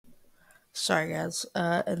Sorry, guys.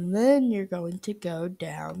 And then you're going to go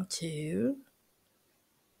down to.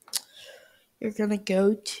 You're going to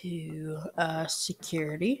go to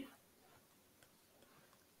security,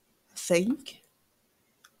 I think.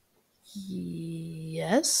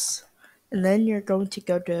 Yes. And then you're going to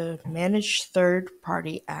go to manage third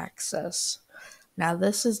party access. Now,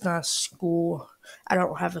 this is not a school. I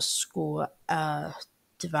don't have a school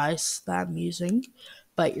device that I'm using,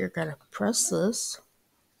 but you're going to press this,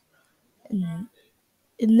 and,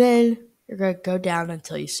 and then you're going to go down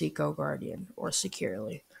until you see Goguardian or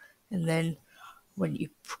securely. And then when you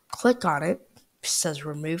click on it, it says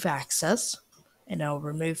remove access, and it'll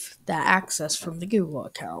remove that access from the Google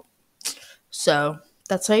account. So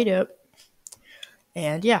that's how you do it.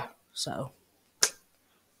 And yeah, so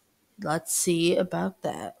let's see about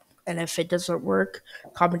that. And if it doesn't work,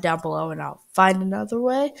 comment down below and I'll find another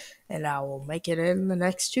way and I will make it in the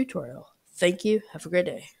next tutorial. Thank you. Have a great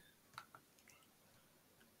day.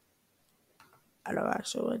 I don't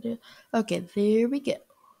actually want to do. Okay, there we go.